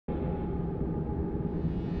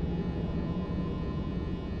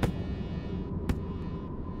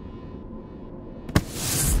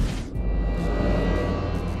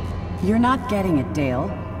You're not getting it,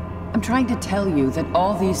 Dale. I'm trying to tell you that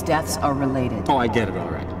all these deaths are related. Oh, I get it, all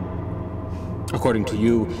right. According to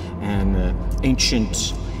you, an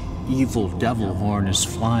ancient evil devil horn is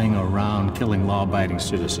flying around killing law-abiding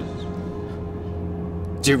citizens.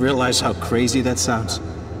 Do you realize how crazy that sounds?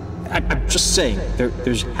 I'm just saying, there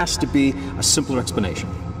has to be a simpler explanation.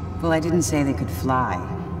 Well, I didn't say they could fly.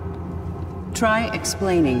 Try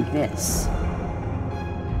explaining this.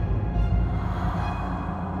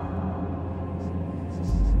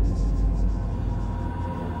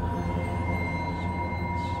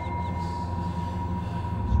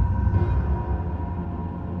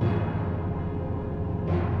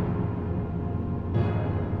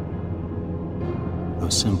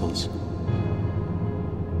 Those symbols.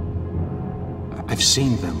 I've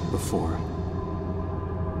seen them before.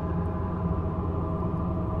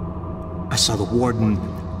 I saw the warden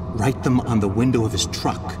write them on the window of his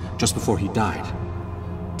truck just before he died.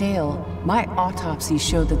 Dale, my autopsy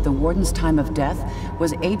showed that the warden's time of death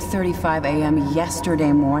was 8:35 a.m.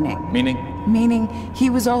 yesterday morning. Meaning? Meaning he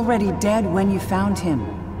was already dead when you found him.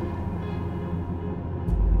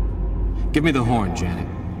 Give me the horn, Janet.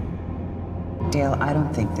 Dale, I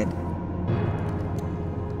don't think that...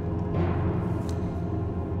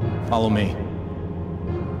 Follow me.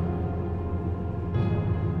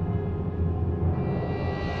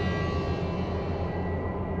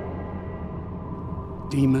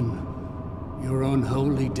 Demon, your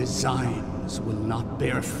unholy designs will not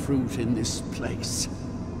bear fruit in this place.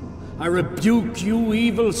 I rebuke you,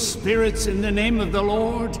 evil spirits, in the name of the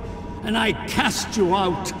Lord, and I cast you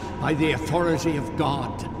out by the authority of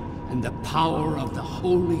God and the power of the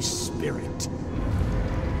Holy Spirit.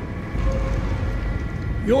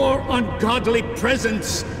 Your ungodly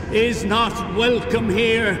presence is not welcome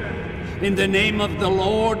here. In the name of the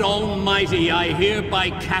Lord Almighty, I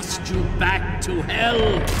hereby cast you back to hell.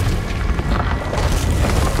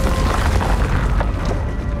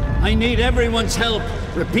 I need everyone's help.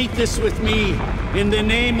 Repeat this with me. In the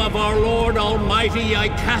name of our Lord Almighty, I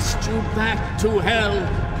cast you back to hell.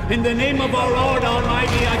 In the name of our Lord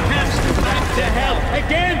Almighty, I cast you back to hell.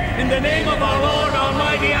 Again, in the name of our Lord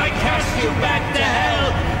Almighty, I cast you back to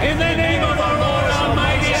hell. In the name of our Lord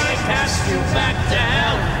Almighty, I cast you back to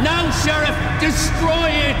hell. Now, Sheriff, destroy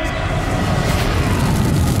it!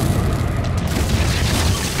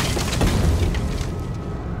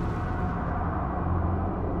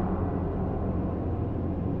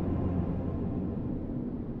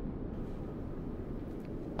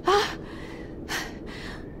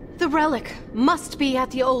 The relic must be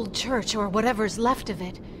at the old church, or whatever's left of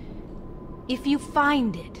it. If you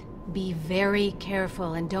find it, be very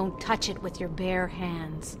careful and don't touch it with your bare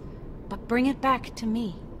hands. But bring it back to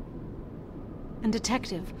me. And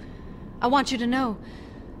Detective, I want you to know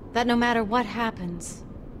that no matter what happens,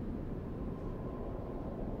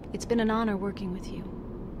 it's been an honor working with you.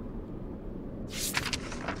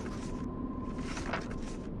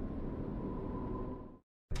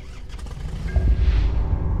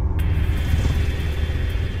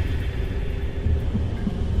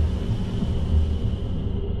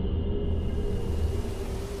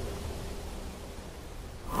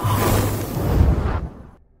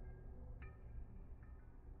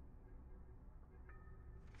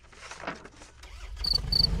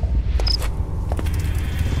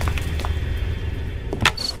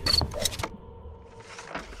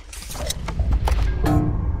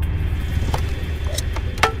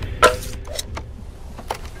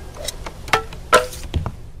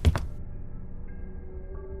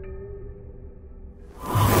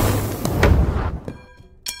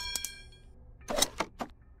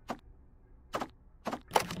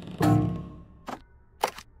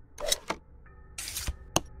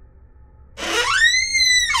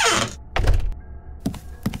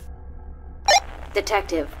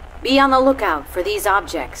 Detective, be on the lookout for these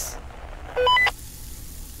objects.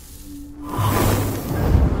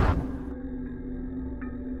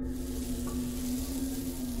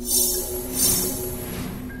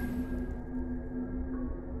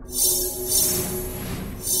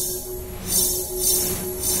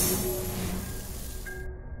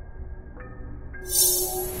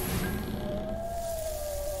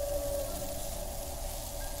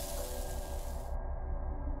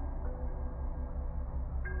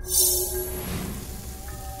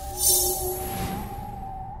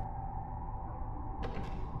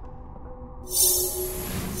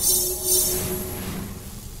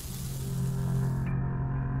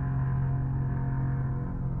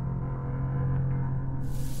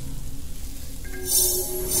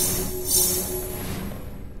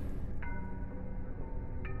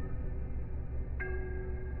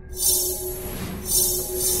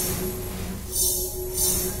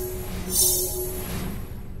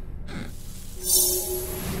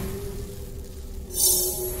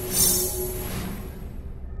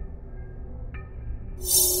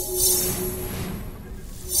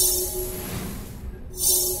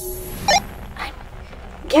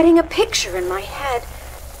 getting a picture in my head,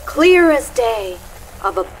 clear as day,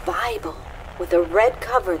 of a Bible with a red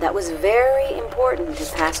cover that was very important to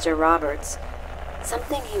Pastor Roberts.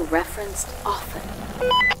 Something he referenced often.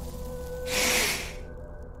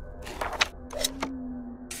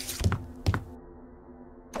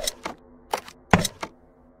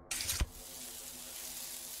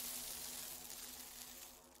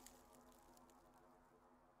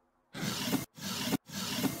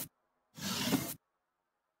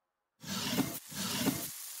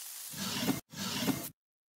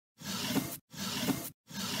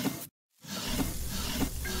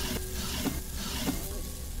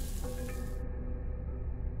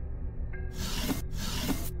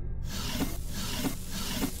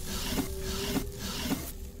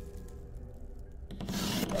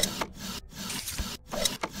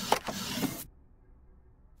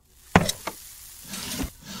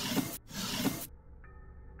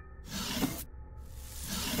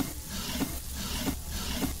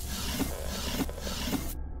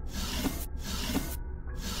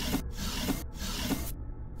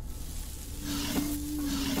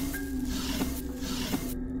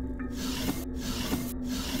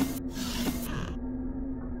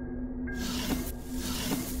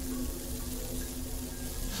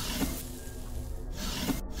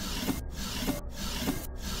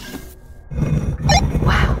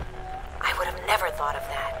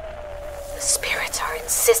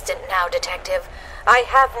 Insistent now, Detective. I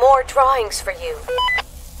have more drawings for you.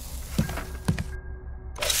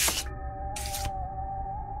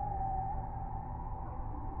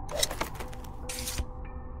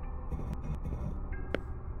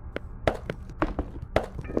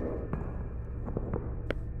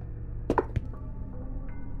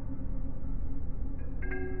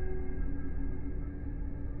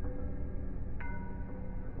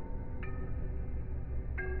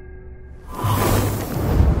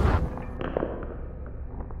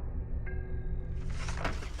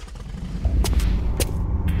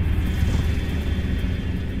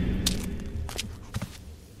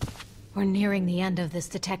 We're nearing the end of this,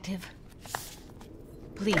 Detective.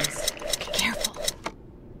 Please, be careful.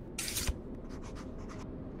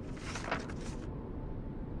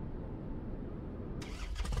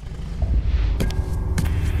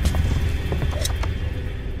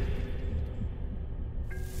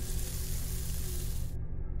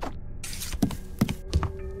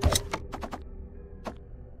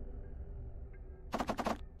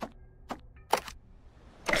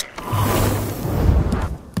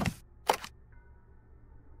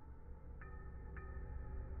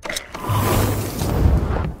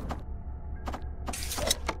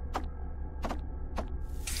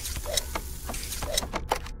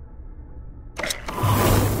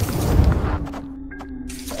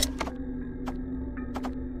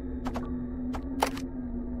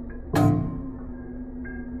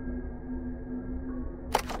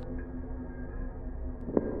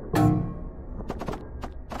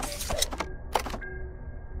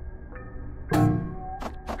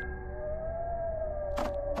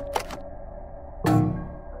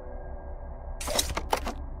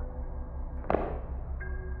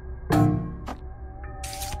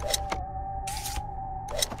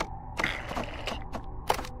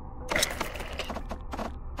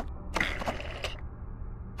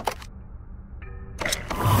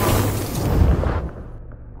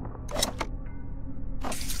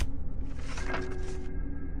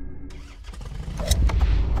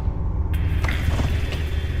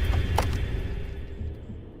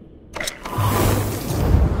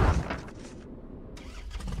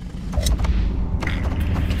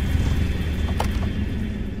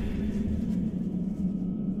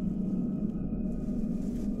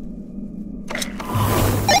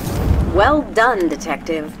 Well done,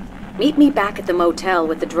 Detective. Meet me back at the motel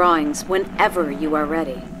with the drawings whenever you are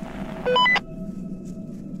ready.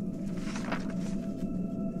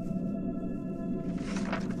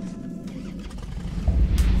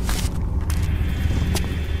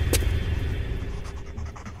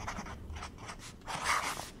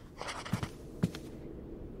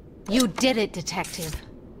 You did it, Detective.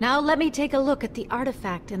 Now let me take a look at the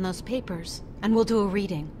artifact in those papers, and we'll do a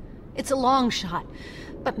reading. It's a long shot,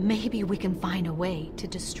 but maybe we can find a way to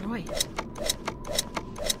destroy it.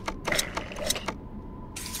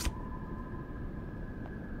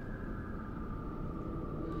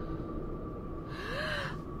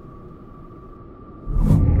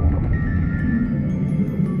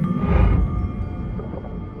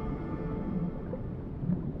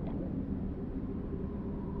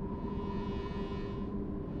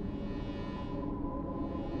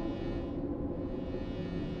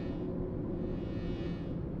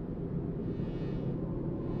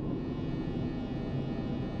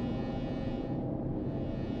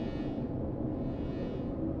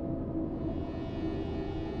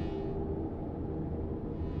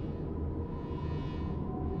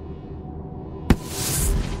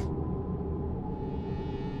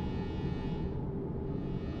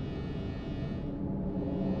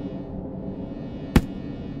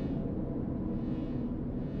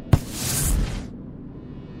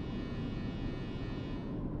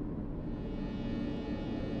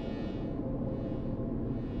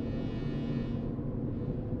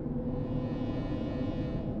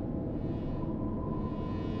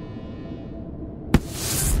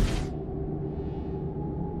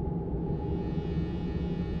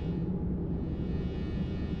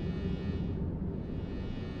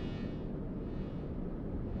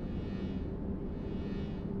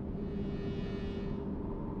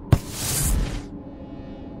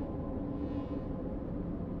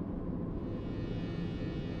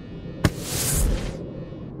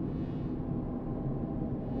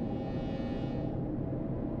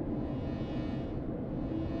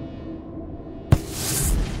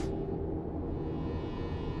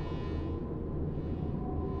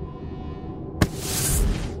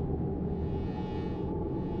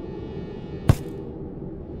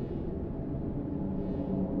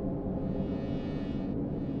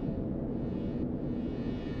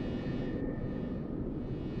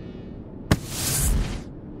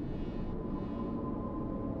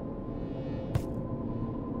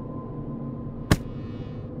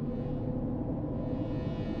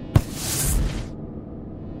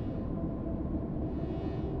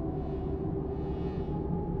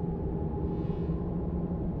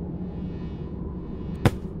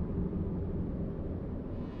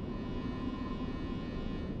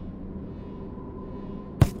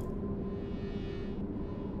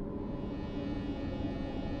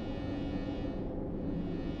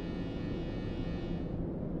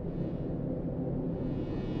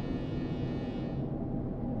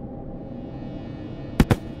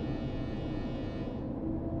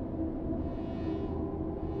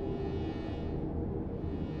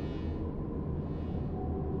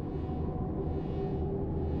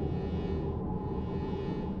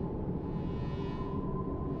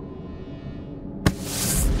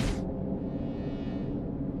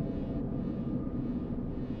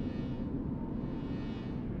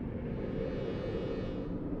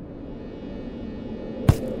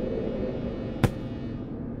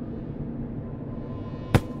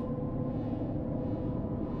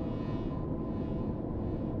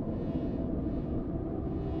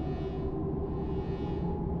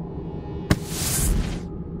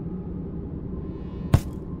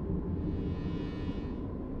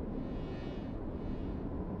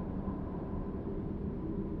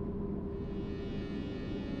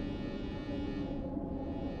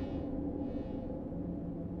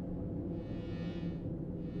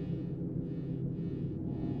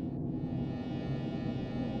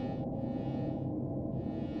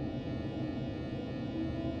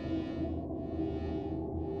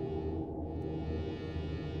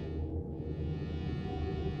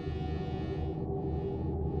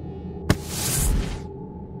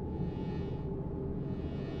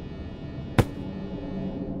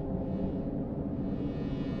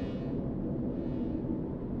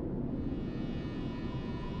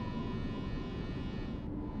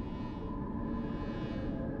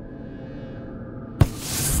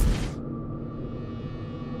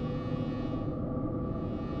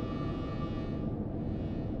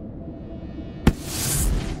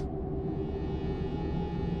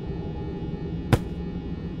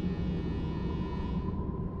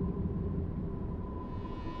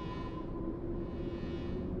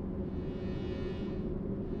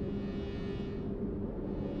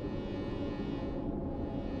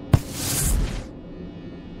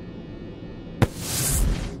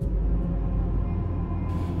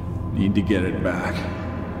 Need to get it back.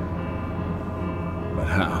 But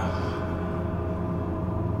how?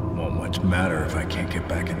 Won't much matter if I can't get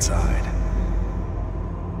back inside.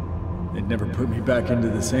 They'd never put me back into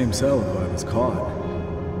the same cell if I was caught.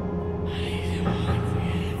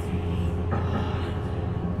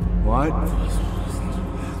 What?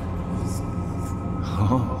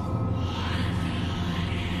 Oh.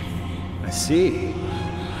 I see.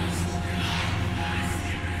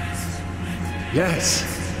 Yes.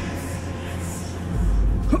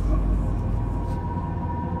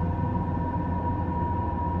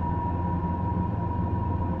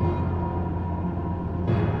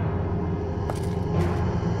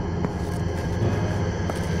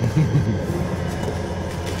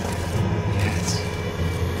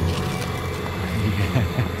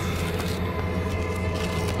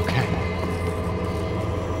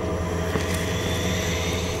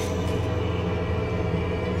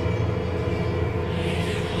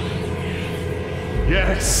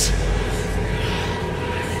 Yes!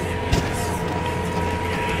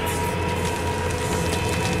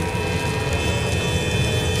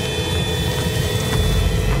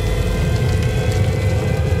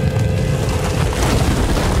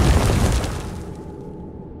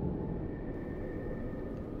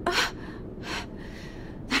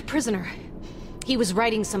 That prisoner. He was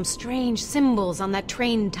writing some strange symbols on that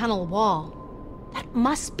train tunnel wall. That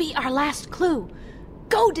must be our last clue.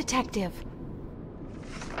 Go, detective!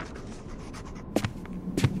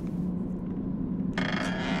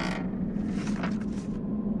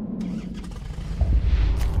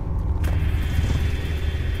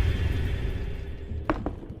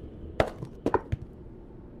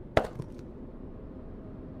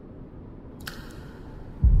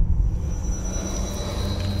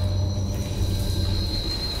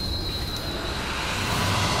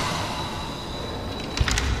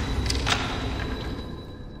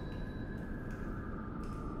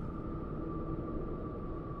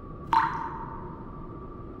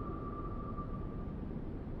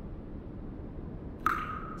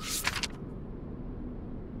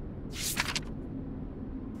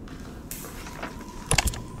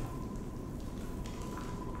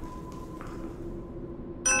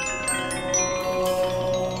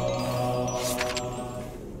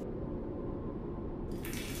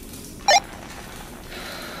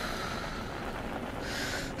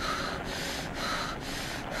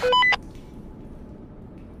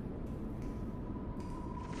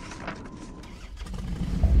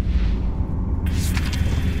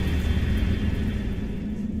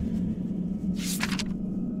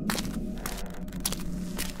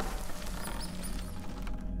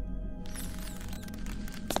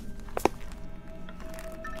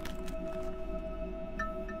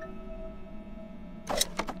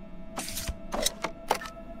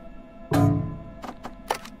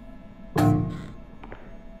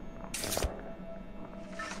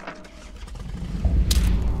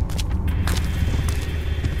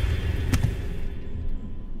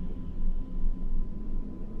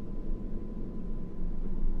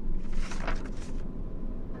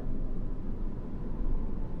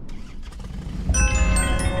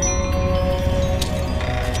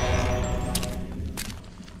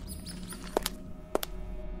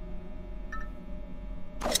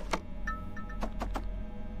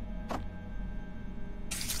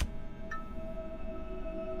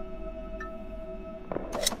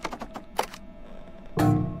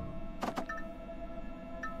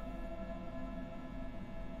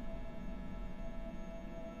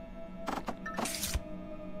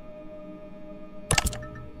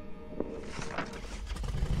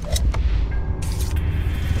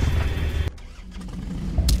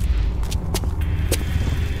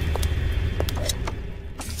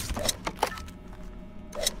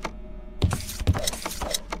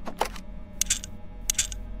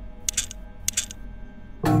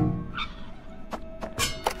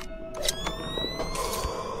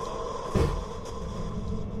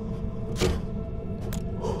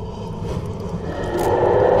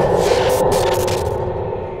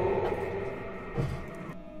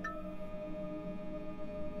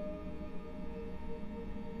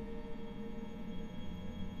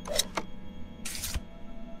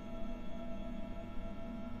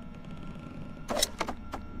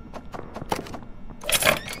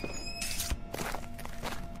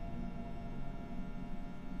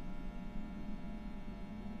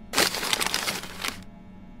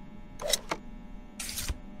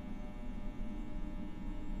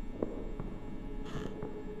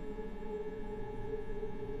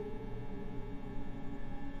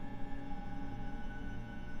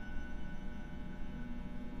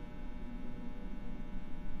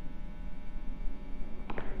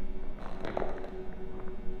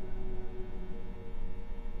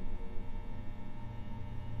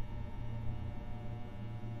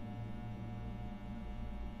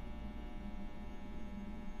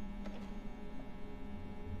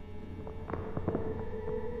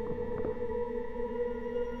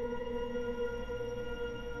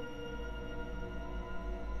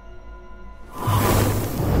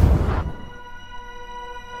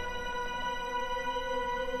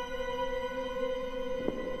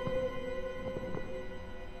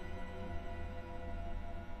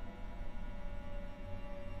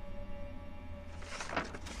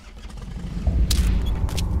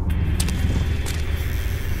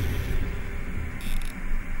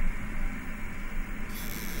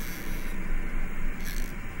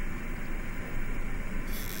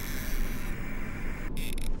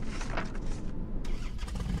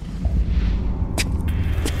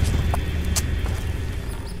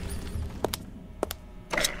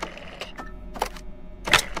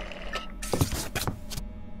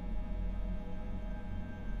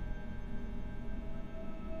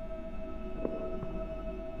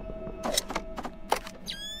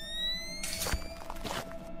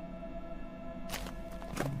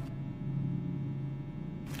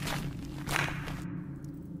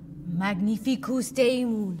 Magnificus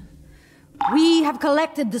Deum. We have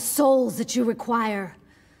collected the souls that you require.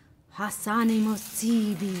 Hassanimos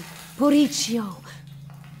Tibi, Puricio.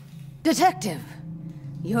 Detective,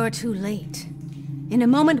 you're too late. In a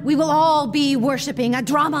moment, we will all be worshipping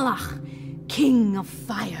Adramalach, King of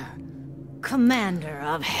Fire, Commander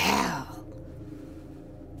of Hell.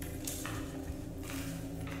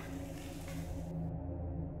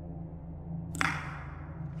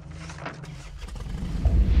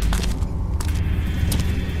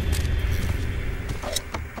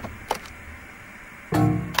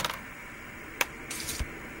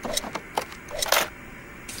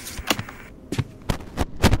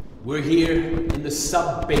 We're here in the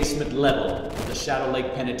sub-basement level of the Shadow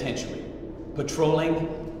Lake Penitentiary, patrolling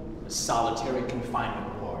a solitary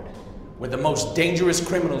confinement ward, where the most dangerous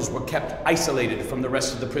criminals were kept isolated from the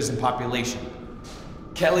rest of the prison population.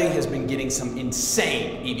 Kelly has been getting some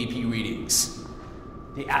insane EVP readings.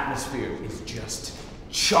 The atmosphere is just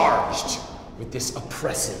charged with this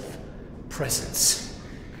oppressive presence.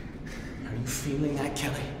 Are you feeling that,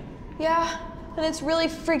 Kelly? Yeah. And it's really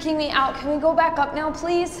freaking me out. Can we go back up now,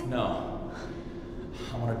 please? No.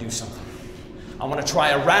 I want to do something. I want to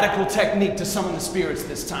try a radical technique to summon the spirits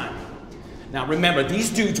this time. Now remember, these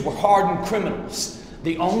dudes were hardened criminals.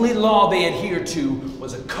 The only law they adhered to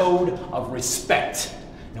was a code of respect.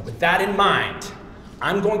 Now with that in mind,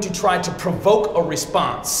 I'm going to try to provoke a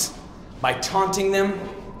response by taunting them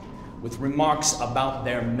with remarks about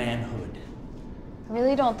their manhood. I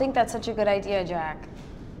really don't think that's such a good idea, Jack.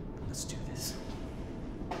 Let's do this.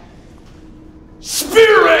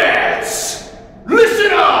 Spirits!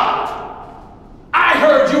 Listen up! I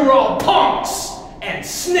heard you were all punks and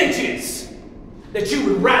snitches. That you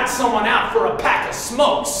would rat someone out for a pack of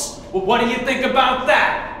smokes. Well, what do you think about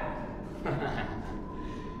that?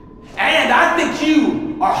 And I think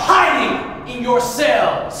you are hiding in your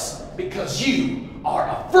cells because you are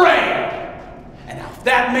afraid. And now if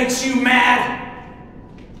that makes you mad,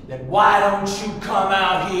 then why don't you come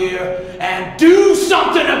out here and do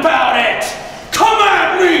something about it? Come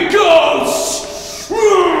at me, ghosts!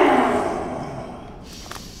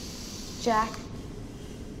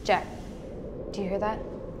 Jack, do you hear that?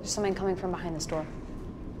 There's something coming from behind this door.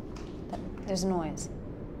 There's a noise.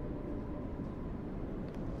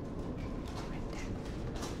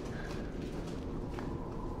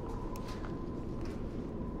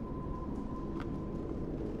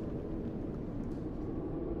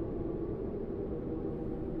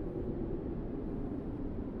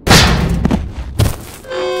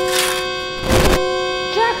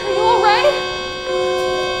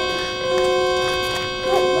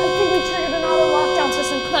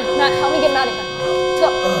 Matt, help me get him out of here.